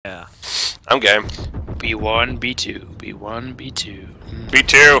I'm game. B1, B2, B1, B2.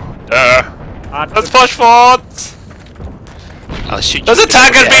 B2. Let's push forward. I'll shoot There's you a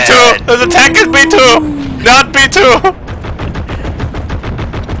tank at B2. There's a tank at B2. Not B2.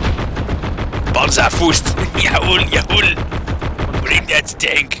 Panzerfaust! Jawohl, jawohl! Bring that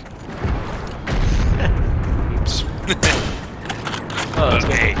tank! Oops.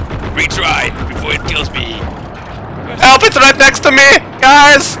 Okay, retry before it kills me. Help, it's right next to me!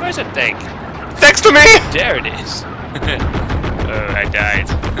 Guys! Where's that tank? Next to me! There it is. Oh, I died.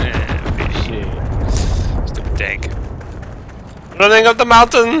 Stupid tank. Running up the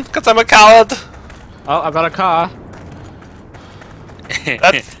mountain, because I'm a coward. Oh, I've got a car.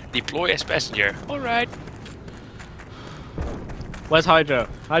 That's... Deploy as passenger. Alright. Where's Hydro?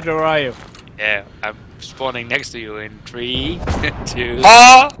 Hydro, where are you? Yeah, I'm spawning next to you in 3, 2,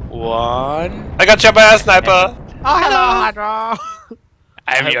 Oh! 1. I got your by a sniper. Oh, hello, Hydro!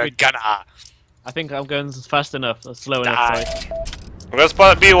 I'm hope your we- gunner. I think I'm going fast enough, or slow enough, Die. sorry. I'm gonna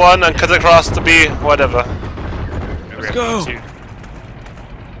spawn at B1 and cut across to B, whatever. Let's go.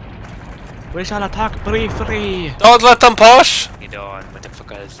 We shall attack briefly! Don't let them push! Get on,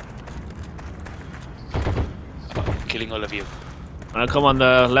 motherfuckers. Oh, I'm killing all of you. I'll come on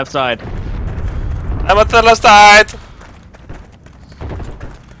the left side. I'm at the left side.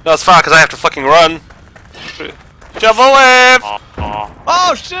 No, it's far because I have to fucking run. Shovel wave!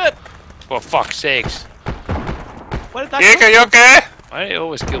 Oh shit! For fuck's sakes. Where did that Geek, come are you okay? Why do they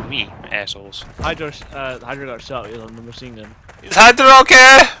always kill me, assholes? Hydro got shot with on the machine gun. Is Hydra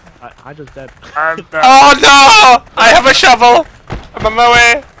okay? Hydro's dead. Oh no! I have a shovel! I'm on my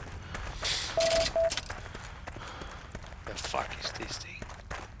way! The fuck is this thing?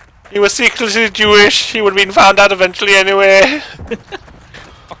 He was secretly Jewish, he would have been found out eventually anyway.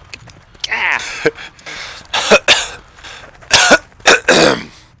 Ah!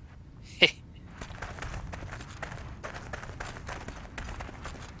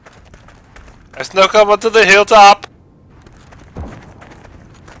 I snuck up onto the hilltop.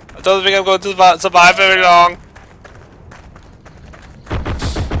 I don't think I'm going to survive very long.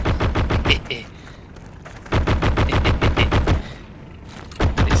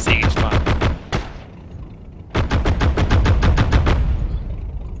 This thing is fun.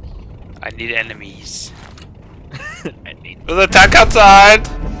 I need enemies. I need. There's a tank outside.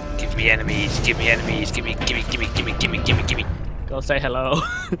 Give me enemies. Give me enemies. Give me. Go say hello.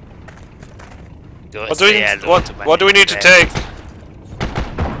 Go What say hello to my what do we need to friend. take?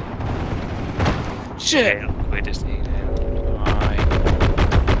 Shit! Okay, wait this thing. Why?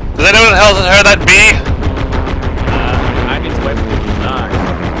 Does anyone else heard that bee? I need to wait for you to die.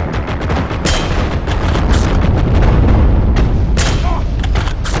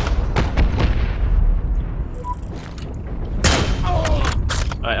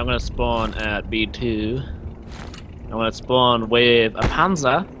 Alright, I'm gonna spawn at B2. I'm gonna spawn with a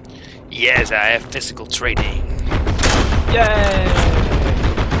Panzer. Yes, I have physical training. Yay!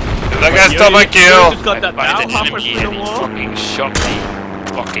 That guy stole my kill. Just got that I now, find an halfway enemy through and the he wall. fucking shot me.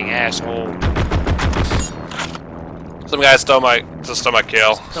 Fucking asshole. Some guy stole my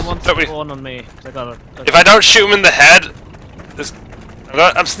kill. Someone Don't we- spawn on me. 'Cause I got If I don't shoot him in the head, this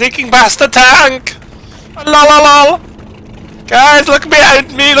I'm sneaking past the tank. Lol lol lol. Guys, look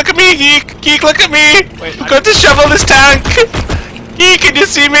behind me. Look at me, Geek. Geek, look at me. Wait, I'm going to shovel this tank. Geek, can you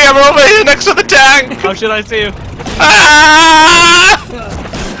see me? I'm over here next to the tank. How should I see you? Ah!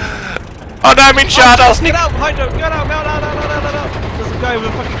 Oh no, I'm in shot. I'll sneak. Get out! Hydro! Get out! No! There's a guy with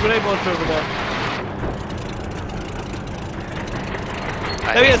a fucking grenade launcher over there.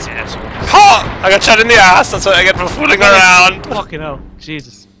 There he is. Oh, I got shot in the ass. That's what I get for fooling around. Fucking hell.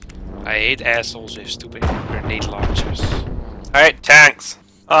 Jesus. I hate assholes with stupid grenade launchers. Alright, tanks.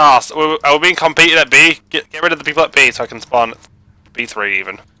 Oh, so are we being competed at B? Get rid of the people at B so I can spawn at B3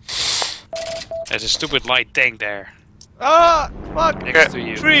 even. There's a stupid light tank there. Ah! Fuck! Next to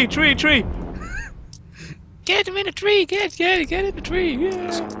you. Tree! Get him in the tree! Get in the tree! Yeah.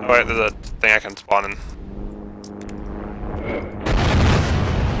 Oh wait, there's a thing I can spawn in.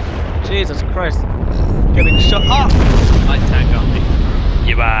 Jesus Christ. Getting shot. Ah! Light tank on me.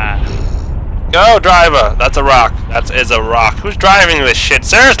 Yeah. Go, driver! That's a rock. That is a rock. Who's driving this shit?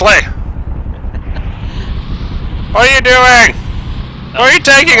 Seriously! What are you doing? Where are you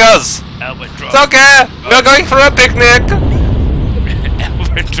taking us? Albatross. It's okay! We're going for a picnic!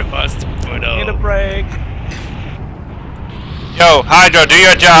 Albatross to put Need a on. break. Yo, Hydro, do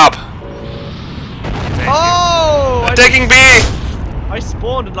your job! Oh! I'm taking B! I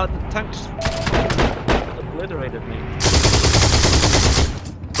spawned and like the tank just obliterated me.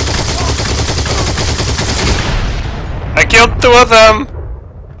 I killed 2 of them!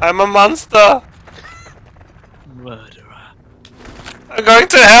 I'm a monster. Murderer. I'm going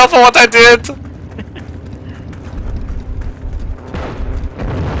to hell for what I did.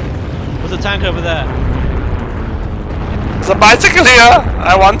 There's a tank over there. There's a bicycle here.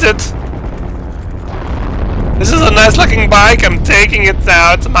 I want it. This is a nice looking bike. I'm taking it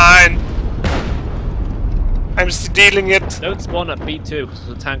now. It's mine. I'm stealing it. Don't spawn at B2 because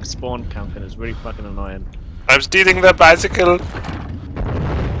the tank spawn camping is really fucking annoying. I'm stealing the bicycle.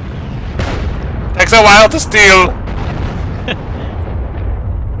 Takes a while to steal.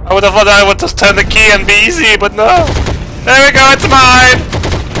 I would have thought I would just turn the key and be easy, but no. There we go, it's mine!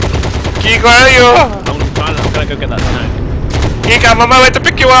 Geek, where are you? I'm gonna go get that tank. Geek, I'm on my way to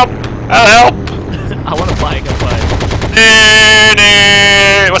pick you up. I'll help. I wanna buy a bike.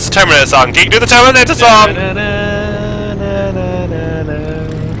 What's the Terminator song? Geek, do the Terminator song!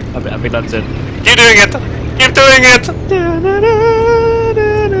 I think that's it. Keep doing it! Keep doing it!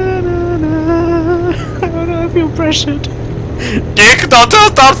 I feel pressured. Geek, don't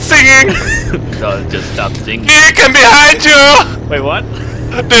stop singing! No, just stop singing. Geek, I'm behind you! Wait, what?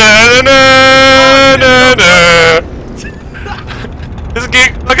 This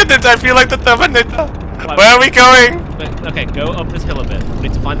Geek, look at this, I feel like the Terminator. Where are we going? Wait, okay, go up this hill a bit. We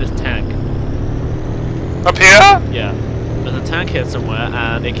need to find this tank. Up here? Yeah. There's a tank here somewhere,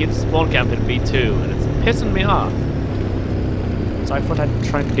 and it keeps spawn camping B2, and it's pissing me off. So I thought I'd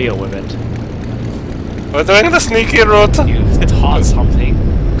try and deal with it. We're doing the sneaky route. It's hard something.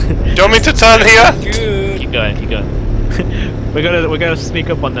 Do you want me to turn here? Good. Keep going, keep going. we're gonna sneak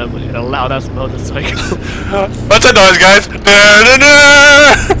up on them in a loud ass motorcycle. What's that noise, guys?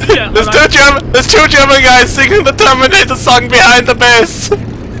 Yeah, there's two German guys singing the Terminator song behind the base.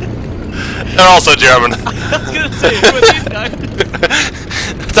 They're also German. I was gonna say, who are these guys?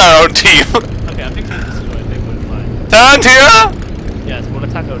 It's our own team. Okay, I think we destroy it, they would fine. Turned here? Yes, we'll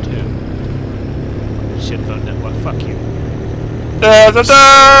attack O2. Shit phone network, fuck you. Da da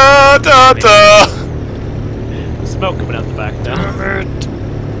da da da. Smoke coming out the back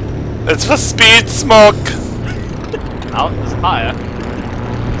now. It's for speed smoke. Out, there's fire.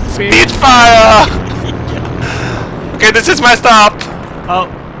 Speed fire. Okay, this is my stop. Oh,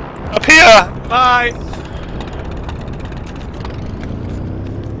 Up here. bye!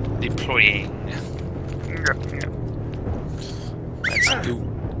 Deploying. Let's go.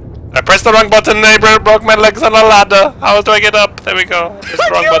 I pressed the wrong button, neighbor. Broke my legs on a ladder. How do I get up? There we go. It's the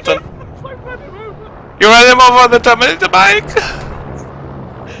wrong button. You ran him over on the Terminator bike.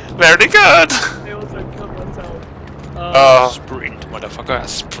 Very good. I also killed myself. Oh, Sprint, motherfucker.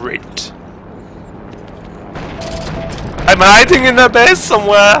 Sprint. I'm hiding in the base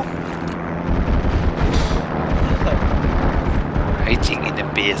somewhere. Hiding in the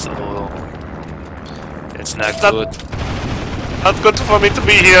base. Oh. That's not Not- good. Not good for me to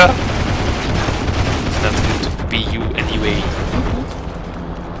be here. It's not good to be you anyway.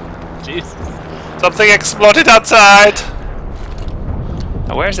 Jesus. Something exploded outside.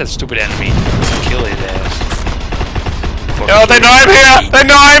 Now where's that stupid enemy? Kill his ass. Oh, they know I'm here. They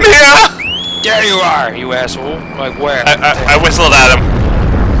know I'm here. There you are, you asshole. Like where? I whistled at him.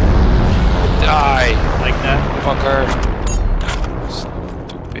 Die, Like that. fucker.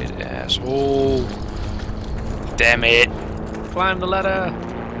 Stupid asshole. Damn it. Climb the ladder.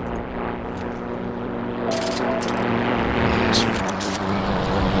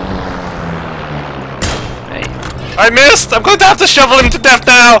 Hey. I missed. I'm going to have to shovel him to death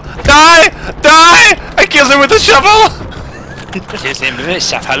now. Die! Die! I killed him with a shovel. His name is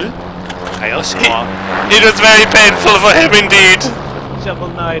Shafal. I also It was very painful for him indeed. Shovel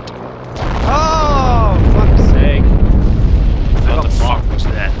Knight. Oh, fuck's sake. what the fuck was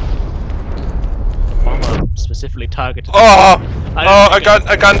that? Bomber specifically targeted. Oh, I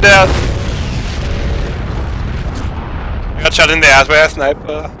got death. I got shot in the ass by a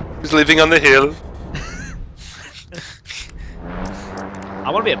sniper who's living on the hill. I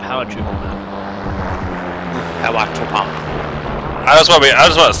want to be a power trooper now. I want to pump. I just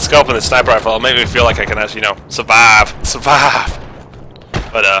want to scope in the sniper rifle. It'll make me feel like I can actually, survive.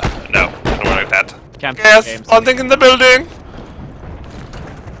 But no, I don't want that. Yes, one thing in the building.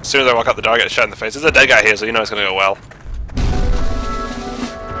 As soon as I walk out the door, I get shot in the face. There's a dead guy here, so you know it's gonna go well.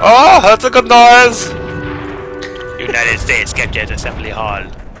 Oh, that's a good noise. United States captured Assembly Hall.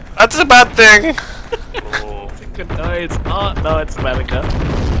 That's a bad thing. Oh. Good noise. Oh, no, it's America.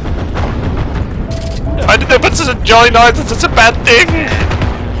 Why did they put such a jolly noise? It's such a bad thing.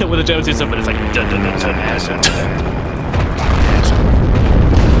 When the Jones do something, it's like dun dun dun dun.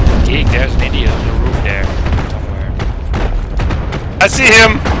 Gee, there's an idiot on the roof there. Somewhere. I see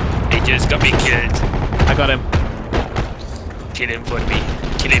him. He just got me killed. I got him. Kill him for me.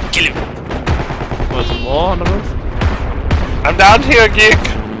 Kill him, kill him. Was there more on the roof? I'm down here, geek.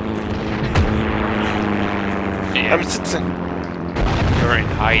 Yeah, I'm sitting. you're in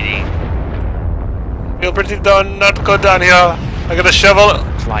hiding. Feel pretty not good down here. I got a shovel.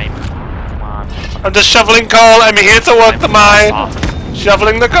 Climb. Come on. I'm just shoveling coal. I'm here to work the mine.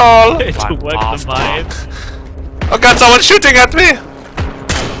 Shoveling the coal. To work the mine. Oh god, someone's shooting at me.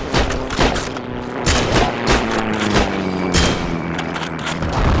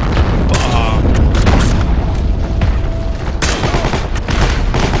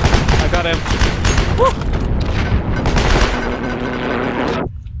 I got him.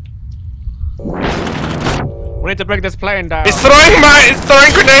 We need to bring this plane down. He's throwing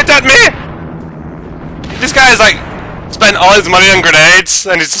grenades at me. This guy is like spent all his money on grenades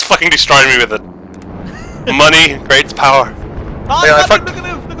and he's just fucking destroying me with it. Money creates power. Oh, Yeah, God, look at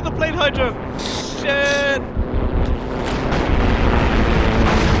him! Look at the plane hydro! Shit!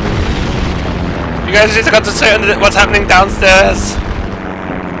 You guys need to concentrate on what's happening downstairs.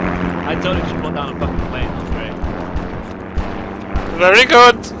 I totally just brought down a fucking plane. That's great. Very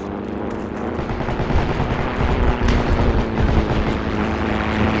good.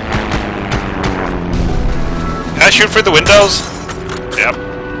 Can I shoot through the windows? Yep.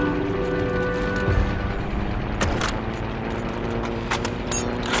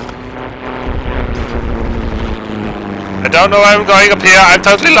 I don't know where I'm going up here. I'm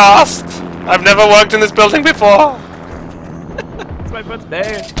totally lost. I've never worked in this building before. It's my first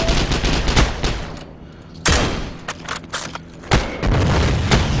day.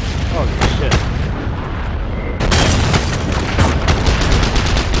 Oh shit.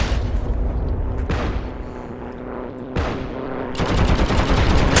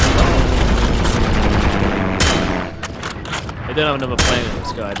 They don't have another plane in the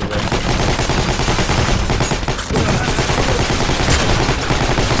sky, do they?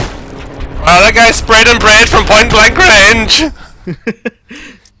 Wow, that guy sprayed and prayed from point blank range!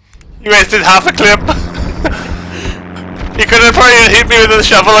 He wasted half a clip. He could have probably hit me with a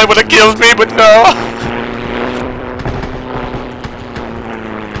shovel, I would have killed me, but no!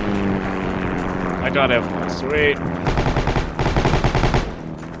 I got him. Sweet.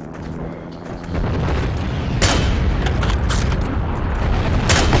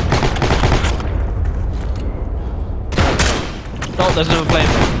 Oh, there's another plane.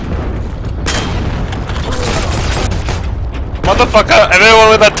 Motherfucker, everyone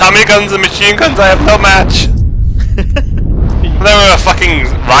with their Tommy guns and machine guns, I have no match. And then with a fucking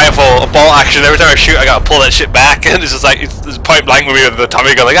rifle, a bolt action, every time I shoot I gotta pull that shit back and it's just like, it's point blank with me with the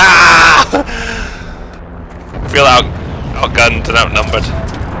Tommy gun, like ah! I feel outgunned and outnumbered.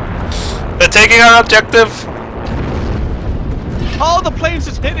 They're taking our objective. Oh, the planes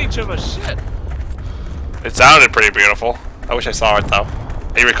just hit each other, shit! It sounded pretty beautiful. I wish I saw it though.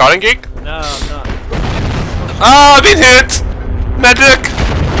 Are you recording, Geek? No, I'm not. Oh, I've been hit! Medic!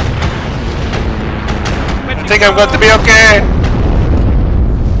 I think I'm going to be okay.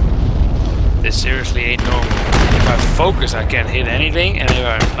 This seriously ain't normal. If I focus, I can't hit anything, and if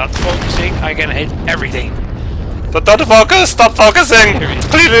I'm not focusing, I can hit everything. So don't focus, stop focusing! It's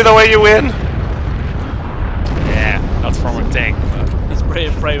clearly the way you win. Yeah, not from a tank. Spray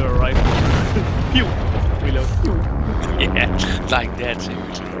and pray with a rifle. Pew! Reload. Pew! Yeah, like that,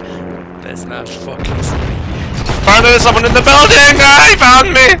 seriously. That's not fucking funny. Found there's someone in the building! I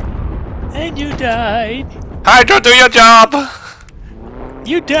found me! And you died. Hydra, do your job!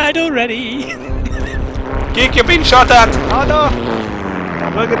 You died already. Geek, you're being shot at! Oh no!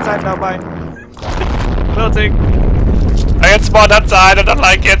 Look inside now, bye. Building. I get spawned outside, I don't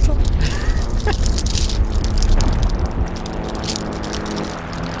like it.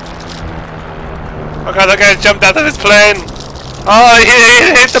 Oh god, that guy jumped out of his plane! Oh, he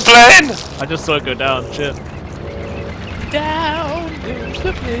hit the plane! I just saw it go down, shit. Down goes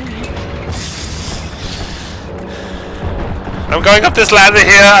the plane. I'm going up this ladder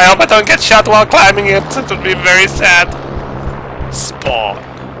here, I hope I don't get shot while climbing it. It would be very sad. Spawn.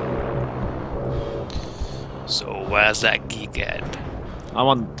 So where's that geek at? I'm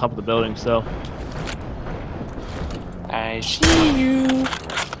on top of the building, so. I see you.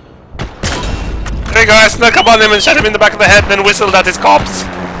 There you go, I snuck up on him and shot him in the back of the head, then whistled at his corpse.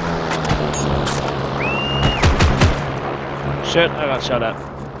 Shit, I got shot at.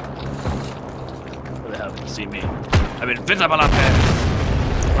 Where the hell can you see me? I'm invisible up there.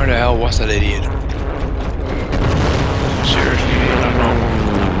 Where the hell was that idiot? Seriously, I don't know.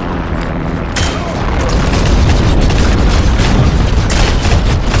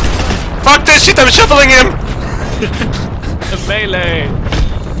 Fuck this shit, I'm shoveling him! The melee!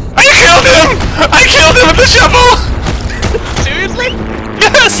 I killed him! I killed him with the shovel! Seriously?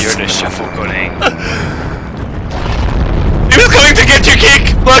 Yes! You're the shuffle gunning. He was going to get you,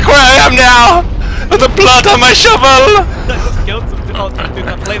 Geek! Look where I am now! With the blood on my shovel! I just killed some dude,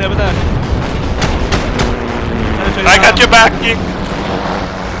 that plane over there. I got your back, Geek!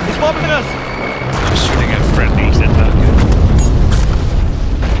 He's bombing us! I'm shooting at friendlies at that.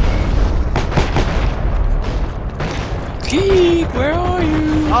 Geek, where are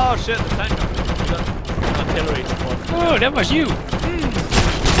you? Oh shit, the tank. Artillery support. Oh, that was you.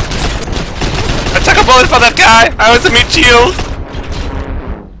 I took a bullet for that guy! I was a meat shield!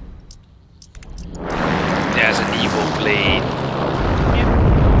 There's an evil blade.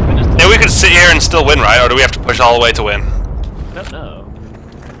 Yeah, we could sit here and still win, right? Or do we have to push all the way to win? I don't know.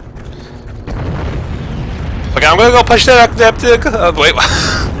 Okay, I'm gonna go push that wait,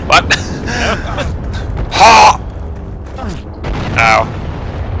 what? Ha! Ow.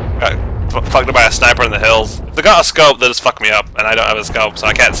 Got fucked by a sniper in the hills. If they got a scope, they'll just fuck me up, and I don't have a scope, so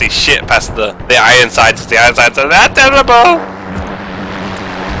I can't see shit past the iron sights. The iron sights are that terrible!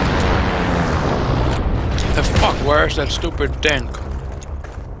 The fuck, where's that stupid tank?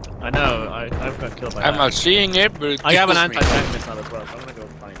 I know, I've got killed by I'm that. not seeing it, but it I have an kills me. anti-tank missile as well, so I'm gonna go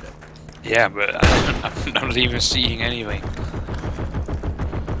find it. Yeah, but I'm not even seeing anything.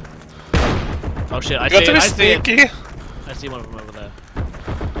 Oh shit, I You got see to it, be I see it. sneaky. I see one of them over there.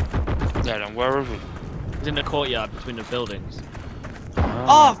 Yeah, then where is it? He's in the courtyard between the buildings.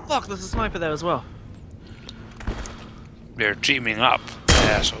 Oh fuck, there's a sniper there as well. They're teaming up,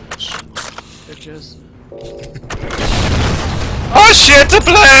 assholes. Bitches. Oh shit, the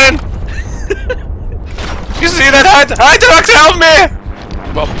plane! You see that? Hydrox, help me!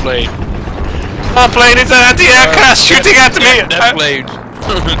 What plane? The plane is an anti-aircraft shooting at me! That plane.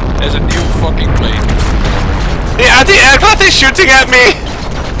 There's a new fucking plane. The anti-aircraft is shooting at me!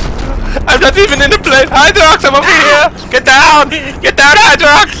 I'm not even in the plane! Hydrox, I'm over here! Get down! Get down,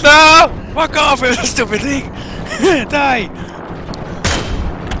 Hydrox! No! Fuck off with this stupid thing! Die!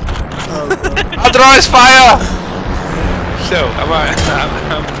 I'll draw his fire! So,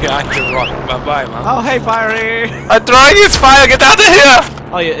 I'm behind the rock. Bye-bye, man. Oh hey Fiery! I'm drawing his fire! Get out of here!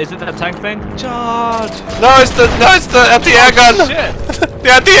 Oh yeah, is it that tank thing? Charge! No, it's the anti-air gun! Oh, shit!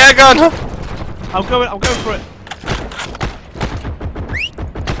 The anti-air gun! I'm going for it!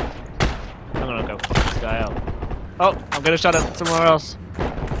 I'm gonna go fuck this guy out. Oh, I'm gonna shot at somewhere else.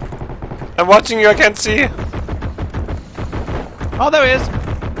 I'm watching you, I can't see. Oh, there he is!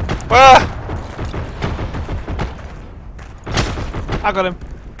 Where? I got him.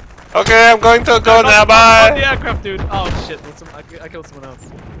 Okay, I'm going to go now, On the bye! aircraft, dude. Oh shit, I killed someone else.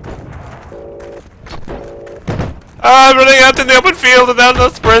 I'm running out in the open field and then the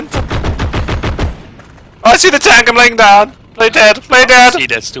sprint. Oh, I see the tank, I'm laying down. Play dead, play dead. See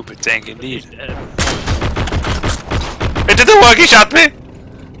that stupid tank indeed. It didn't work, he shot me.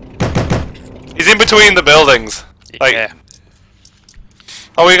 He's in between the buildings. Like, Yeah.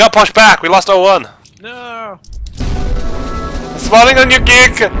 oh, we got pushed back, we lost 0-1. No! Spawning on your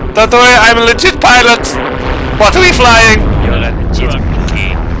gig. Don't worry, I'm a legit pilot. What are we flying? You're a legit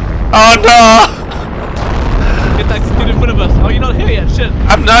king. Oh no! Get that dude in front of us. Oh, you're not here yet. Shit.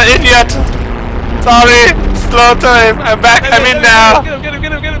 I'm not in yet. Sorry. Slow time. I'm back. I'm in now. Get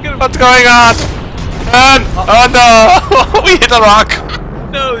him. What's going on? Turn. Oh no! We hit a rock.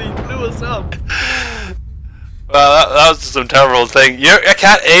 No, he blew us up. Well, that was just some terrible thing. I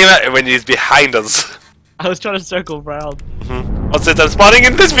can't aim at him when he's behind us. I was trying to circle around. What's it? I'm spawning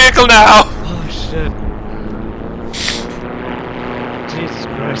in this vehicle now. Oh shit. Jesus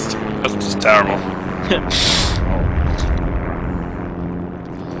Christ. That's just terrible.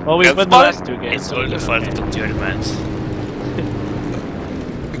 Well, we've won the last two games. It's all the fault of the Germans.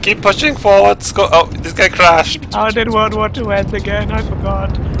 Keep pushing forwards. Go. Oh, this guy crashed. I did World War II end again. I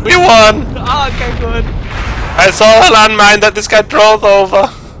forgot. We won. Oh, okay, good. I saw a landmine that this guy drove over.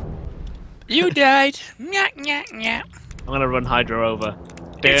 You died. Nyah, nyah, nyah. I'm gonna run Hydra over.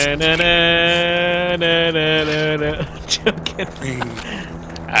 Joking.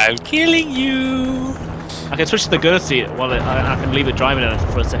 I'm killing you. I can switch to the gunner seat while I can leave it driving in it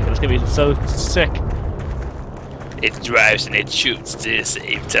for a second. It's gonna be so sick. It drives and it shoots at the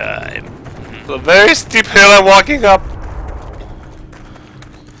same time. It's a very steep hill I'm walking up.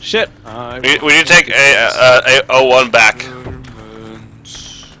 Shit. We need to take a 0-1 back.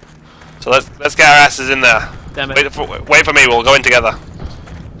 So let's get our asses in there. Damn it. Wait for me. We'll go in together.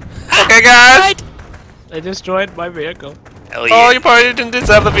 Okay, guys. They destroyed my vehicle. Hell yeah. Oh, you probably didn't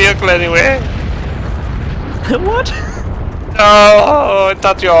deserve the vehicle anyway. What? Oh, it's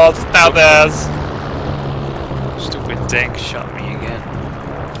not yours. It's now theirs. Stupid tank shot me again.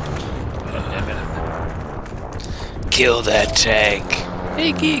 Damn it. Kill that tank.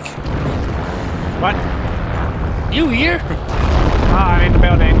 Hey, Geek. What? You here? I'm in the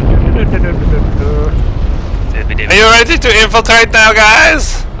building. Are you ready to infiltrate now,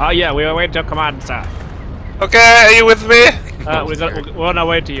 guys? Oh yeah, we are waiting your command, sir. Okay, are you with me? We're on our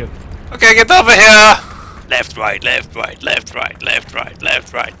way to you. Okay, get over here. Left, right, left, right, left, right, left, right,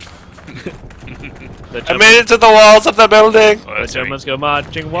 left, right. I made it to the walls of the building. The Germans go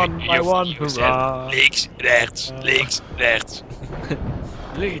marching one by one. Hurrah! Links, rechts, links, rechts.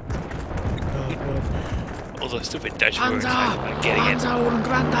 Lead. All those stupid Dutch words. I'm getting it.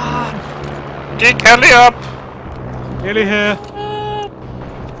 Geek, hurry up. Nearly here.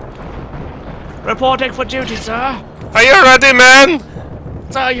 Reporting for duty, sir. Are you ready, man?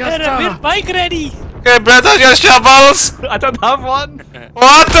 Sir, yes, sir. Bike ready. Okay, Brett, on your shovels. I don't have one.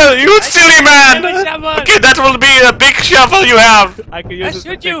 What? You silly man. Okay, that will be a big shovel you have. I can use it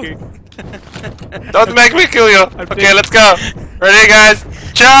for digging. Don't make me kill you. Okay, let's go. Ready, guys?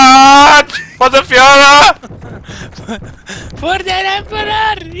 Charge for the Führer. For the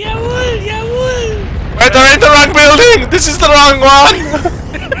Emperor. Jawohl, jawohl. Wait, they're in the wrong building. This is the wrong one.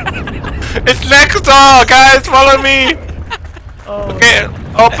 It's next door, guys. Follow me. Oh. Okay,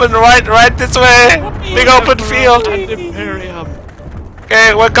 open right this way. Big open field. Imperium.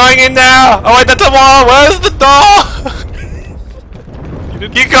 Okay, we're going in now. Oh wait, that's a wall. Where's the door?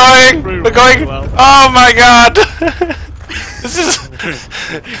 Keep going. We're going. Oh my god. This is.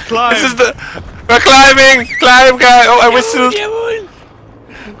 Climb. This is the. We're climbing. Climb, guy. Oh, I whistled.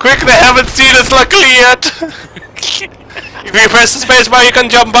 Quick, they haven't seen us luckily yet. If you press the space bar, you can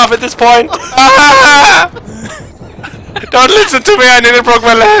jump off at this point. Ah! Don't listen to me. I nearly broke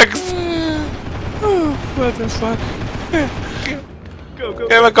my legs. What the fuck? Go.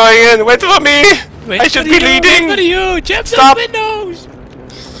 Okay, we're going in. Wait for me. I should be leading. Wait for you. Jump Stop. those windows.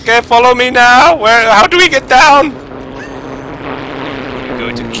 Okay, follow me now. Where? How do we get down? You're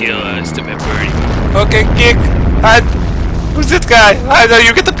going to kill us, the Emperor. Okay, Geek. Who's this guy? I know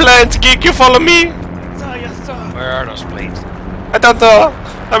you get the plans. Geek, you follow me. Sir, yes, sir. Where are those planes? I don't know.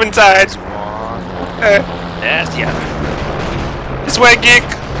 I'm inside. Yes, yeah. This way, Geek.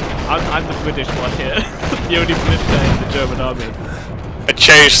 I'm the British one here. The only British guy in the German army. I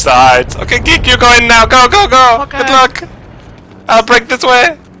changed sides. Okay, Geek, you're going now. Go. Okay. Good luck. I'll break this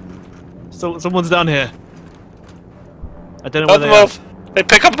way. So someone's down here. I don't know Don't where they move. They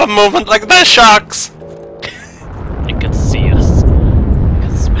pick up a movement like they're sharks. They can see us. They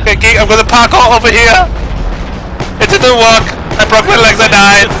can smell Okay, Geek, I'm gonna park all over here. It didn't work. I broke my legs. I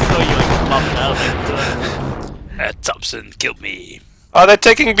died. Oh, you like flopped out. Thompson killed me. Oh, they're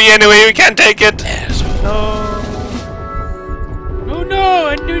taking B anyway. We can't take it. Yes. No. Oh no,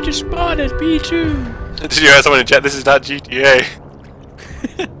 I knew to spawn at B2. Did you hear someone in chat? This is not GTA.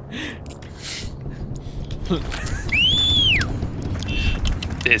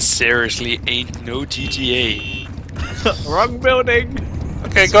 This seriously ain't no GTA. Wrong building.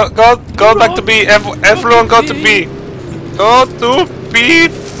 Okay, go back to B. Everyone go to B. Go to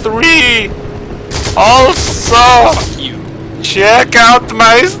B3. Also, You. check out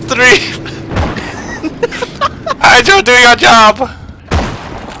my stream. I just do your job.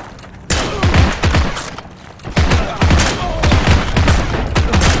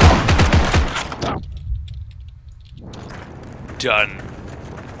 Done.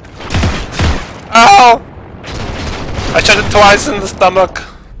 Ow! I shot it twice in the stomach.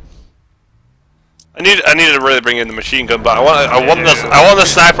 I need to really bring in the machine gun, but I want the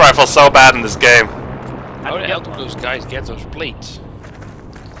sniper rifle so bad in this game. How the hell do those guys get those plates?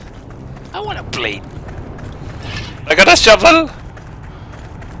 I want a plate. I got a shovel.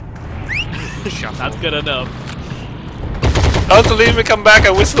 That's good enough. Don't leave me. Come back.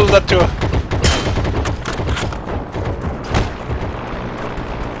 I whistled at you.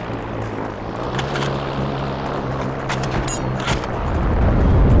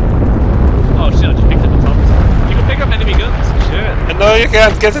 Oh shit! I just picked up a Thompson. You can pick up enemy guns. Shit. No, you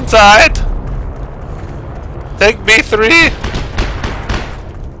can't get inside. Take B3.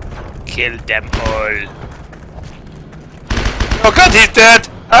 Kill them all. Oh god, he's dead.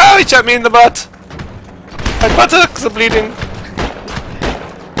 Oh, he shot me in the butt. My buttocks are bleeding.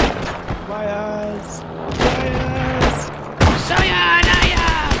 My eyes. My eyes. Sayonara!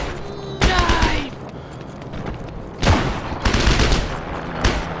 Die!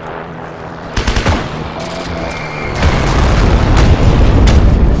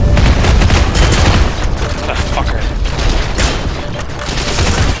 Fucker.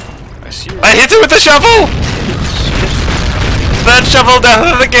 I hit him with the shovel. That shovel down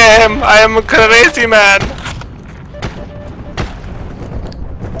to the game. I am a crazy man.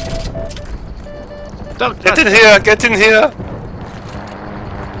 Get in here. Get in here.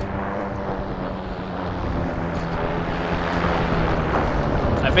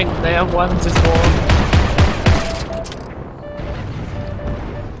 I think they have ones as well.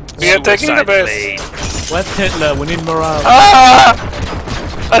 We are taking the base. Where's Hitler? We need morale. Ah!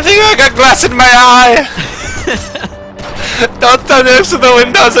 I think I got glass in my eye! Don't stand next to the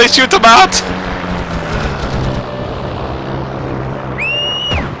windows, I shoot them out!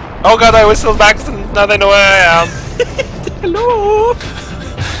 Oh god, I whistled back, now they know where I am. Hello!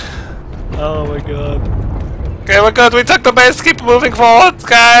 Oh my god. Okay, we're good, we took the base, keep moving forward,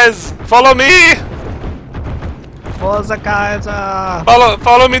 guys! Follow me! Forza Kaiser!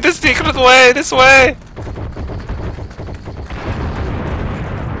 Follow me the secret way, this way!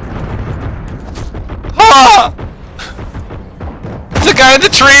 Ah! There's a guy in the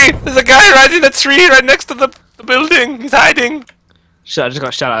tree! There's a guy right in the tree, right next to the building! He's hiding! Shit, I just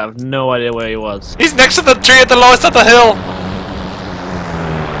got shot. I have no idea where he was. He's next to the tree at the lowest of the hill!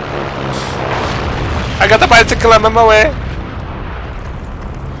 I got the bicycle, I'm on my way!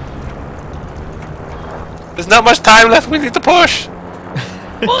 There's not much time left, we need to push!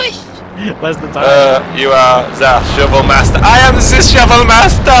 Where's the time? You are the shovel master. I am the shovel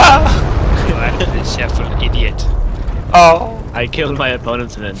master! I'm the shovel idiot. Oh. I killed my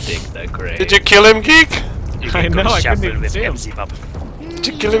opponents and then dig their grave. Did you kill him, Geek? You I can know, go I couldn't shuffle even with see him. MC Pop. Did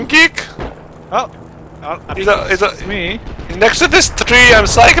you kill him, Geek? Oh! He's me. next to this tree, I'm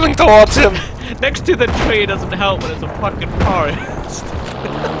cycling towards him. Next to the tree doesn't help when it's a fucking forest.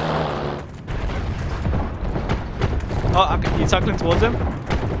 Oh, okay, you cycling towards him?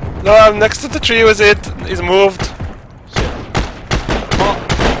 No, I'm next to the tree with it. He's moved. Shit. Oh,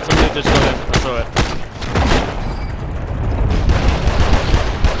 somebody just got him. I saw it.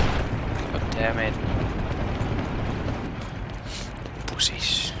 God damn it.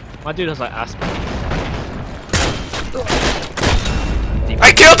 Pussies. My dude has like asthma.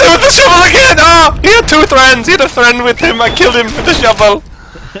 I killed him with the shovel again! Oh! He had two friends. He had a friend with him. I killed him with the shovel.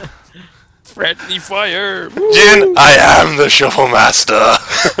 Friendly fire! Jin, I am the shovel master.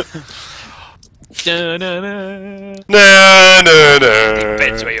 Da, na, na. No, no, no.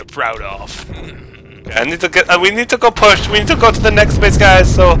 That's what you're proud of. I need to get. We need to go push. We need to go to the next base, guys.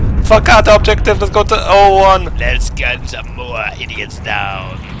 So fuck out the objective. Let's go to 01. Let's gun some more idiots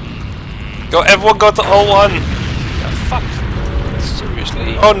down. Go, everyone, go to 01. The fuck?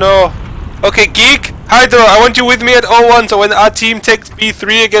 Seriously? Oh no. Okay, Geek, Hydro, I want you with me at 01. So when our team takes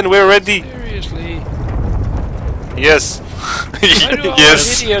B3 again, we're ready. Seriously? Yes. I know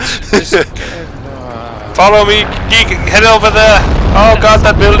Yes. I'm an idiot. Follow me, Geek. Head over there. Oh god,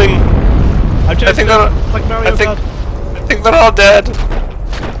 that building. I think they're. like Mario Kart. I think they're all dead.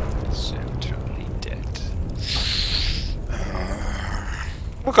 Centrally dead.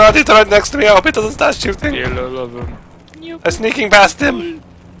 Oh god, he's right next to me. I hope he doesn't start shooting. them. I'm sneaking past him.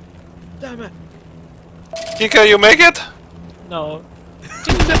 Damn it. Geeka, you make it? No.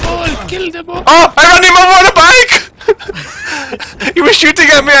 Kill them all! Kill them all! Oh, I ran him over on a bike! He was shooting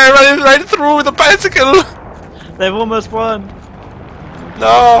at me. I ran him right through with a bicycle. They've almost won.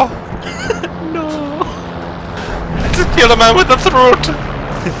 No. No. I just killed a man with the throat.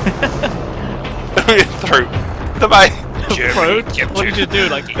 Throat. The bike. Throat? What did you do?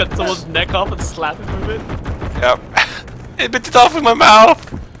 Like cut someone's neck off and slap him with it? Yep. I bit it off with my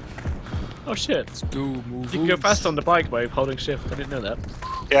mouth. Oh shit. Move. You can go fast on the bike by holding shift. I didn't know that.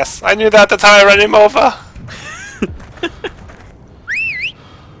 Yes, I knew that. That's how I ran him over.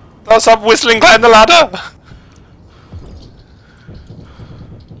 Don't stop whistling, climb the ladder.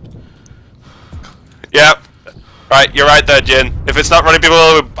 Yep. Right, you're right there, Jin. If it's not running people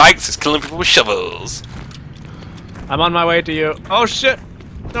over with bikes, it's killing people with shovels. I'm on my way to you. Oh shit!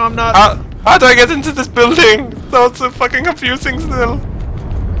 No, I'm not. How do I get into this building? That's so fucking confusing still.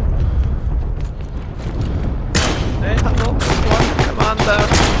 Hey, hello, one commander.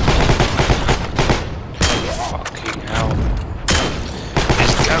 Fucking hell.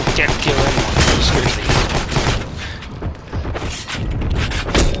 This guy can't kill anyone. Seriously.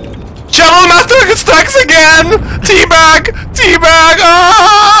 Shovel Master strikes again! Teabag! Teabag!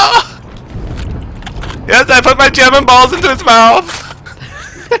 Ah! Yes, I put my German balls into his mouth!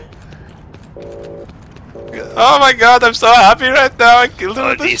 Oh my god, I'm so happy right now, I killed him All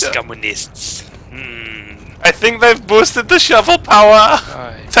with the these shovel. communists. I think they've boosted the shovel power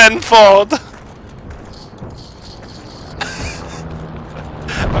Aye. tenfold.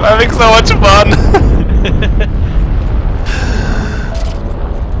 I'm having so much fun.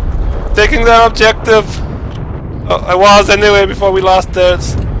 Taking their objective. Oh, I was anyway before we lost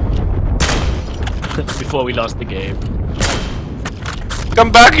theirs. Before we lost the game.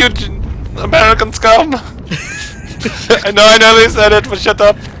 Come back, you American scum! I know they said it, but shut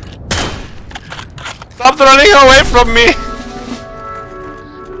up. Stop running away from me!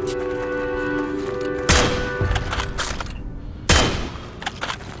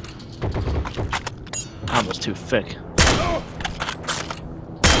 too thick.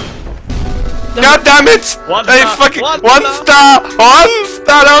 God damn it! One Star! One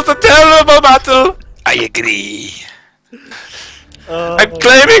star! That was a terrible battle! I agree. I'm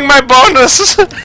claiming my bonus!